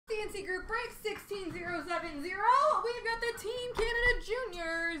CNC Group Break 16070. We've got the Team Canada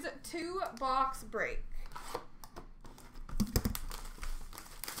Juniors 2-box break.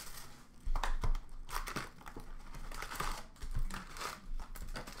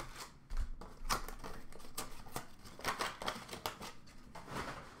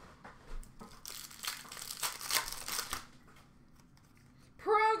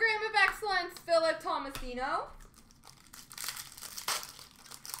 Program of Excellence, Philip Tomasino.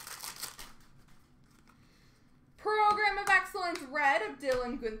 Program of Excellence, Red of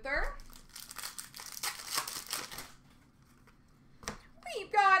Dylan Guenther.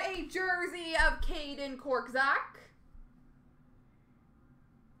 We've got a jersey of Caden Korczak.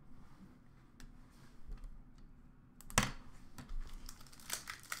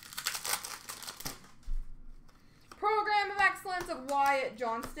 Program of Excellence of Wyatt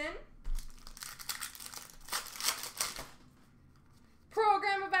Johnston.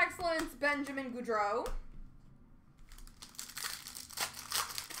 Program of Excellence, Benjamin Goudreau.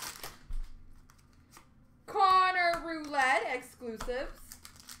 Connor Roulette exclusives.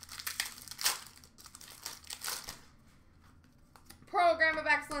 Program of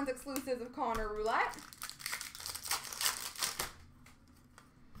Excellence exclusives of Connor Roulette.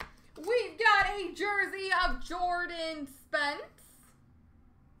 We've got a jersey of Jordan Spence.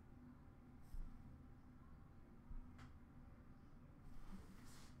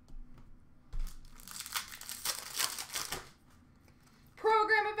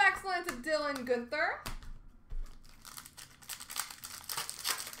 Program of Excellence of Dylan Guenther.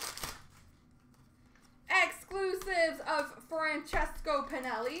 Exclusives of Francesco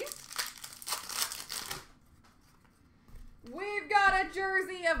Pinelli. We've got a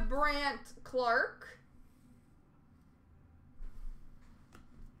jersey of Brant Clark.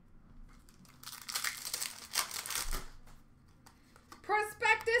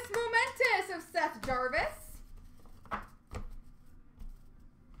 Prospectus Momentous of Seth Jarvis.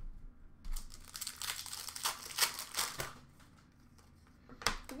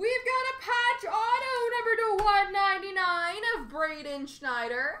 We've got a patch auto number /199 of Braden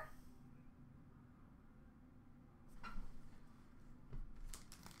Schneider.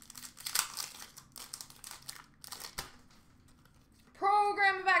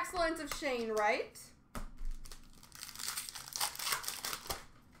 Program of Excellence of Shane Wright.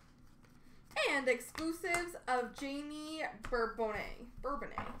 And exclusives of Jamie Bourbonnais.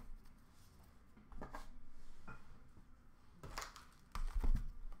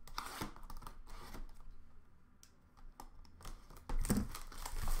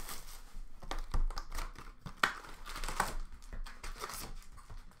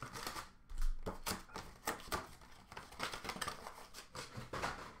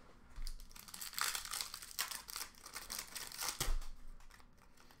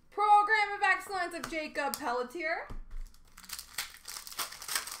 Program of Excellence of Jacob Pelletier.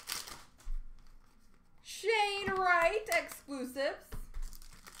 Shane Wright exclusives.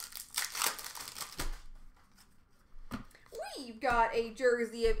 We've got a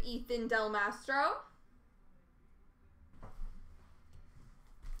jersey of Ethan Del Mastro.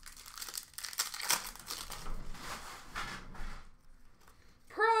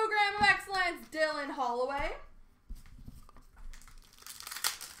 Program of Excellence, Dylan Holloway.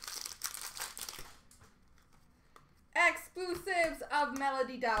 Exclusives of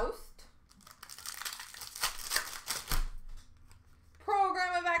Melody Doust.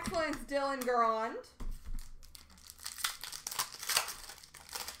 Program of Excellence, Dylan Garand.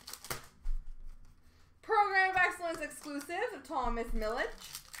 Program of Excellence exclusive of Thomas Milich.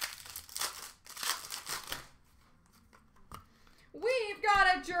 We've got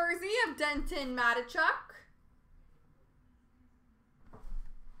a jersey of Denton Matichuk.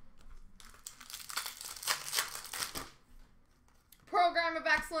 Program of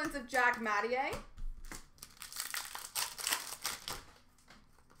Excellence of Jack Mattier.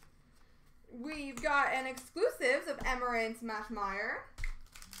 We've got an exclusives of Emerance Mashmeyer.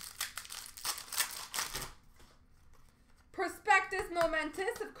 Prospectus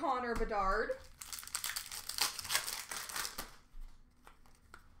Momentous of Connor Bedard.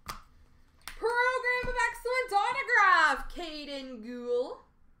 Program of Excellence autograph, Caden Gould.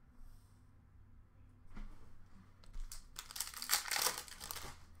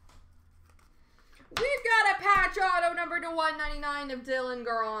 We've got a patch auto number /199 of Dylan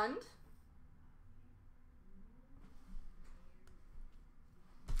Garand.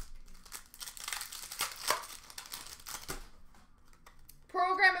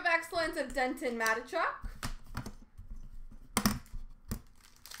 Program of Excellence of Denton Matichuk.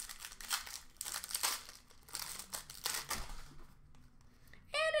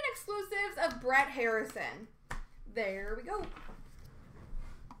 of Brett Harrison. There we go.